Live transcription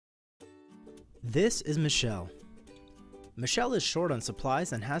This is Michelle. Michelle is short on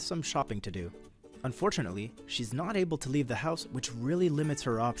supplies and has some shopping to do. Unfortunately, she's not able to leave the house, which really limits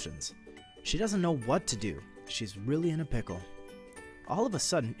her options. She doesn't know what to do. She's really in a pickle. All of a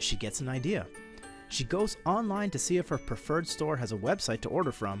sudden, she gets an idea. She goes online to see if her preferred store has a website to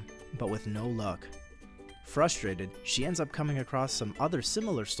order from, but with no luck. Frustrated, she ends up coming across some other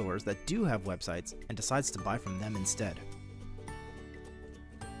similar stores that do have websites and decides to buy from them instead.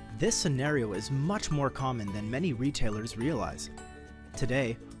 This scenario is much more common than many retailers realize.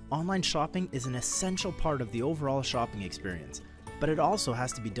 Today, online shopping is an essential part of the overall shopping experience, but it also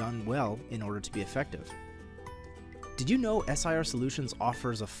has to be done well in order to be effective. Did you know SIR Solutions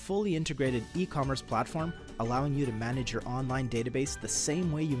offers a fully integrated e-commerce platform allowing you to manage your online database the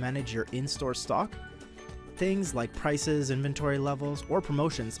same way you manage your in-store stock? Things like prices, inventory levels, or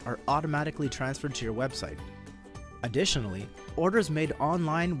promotions are automatically transferred to your website. Additionally, orders made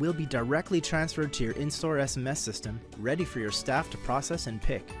online will be directly transferred to your in-store SMS system, ready for your staff to process and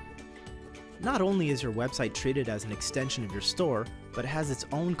pick. Not only is your website treated as an extension of your store, but it has its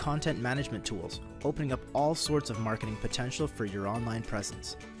own content management tools, opening up all sorts of marketing potential for your online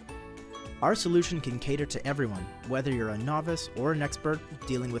presence. Our solution can cater to everyone, whether you're a novice or an expert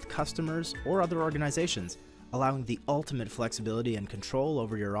dealing with customers or other organizations, allowing the ultimate flexibility and control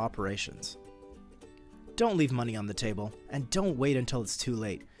over your operations. Don't leave money on the table, and don't wait until it's too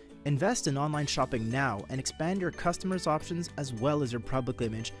late. Invest in online shopping now and expand your customers' options as well as your public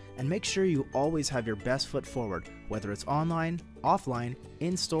image, and make sure you always have your best foot forward, whether it's online, offline,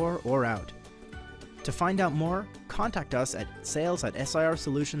 in-store, or out. To find out more, contact us at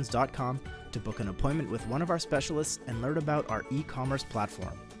sales@sirsolutions.com to book an appointment with one of our specialists and learn about our e-commerce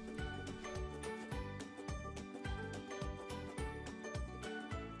platform.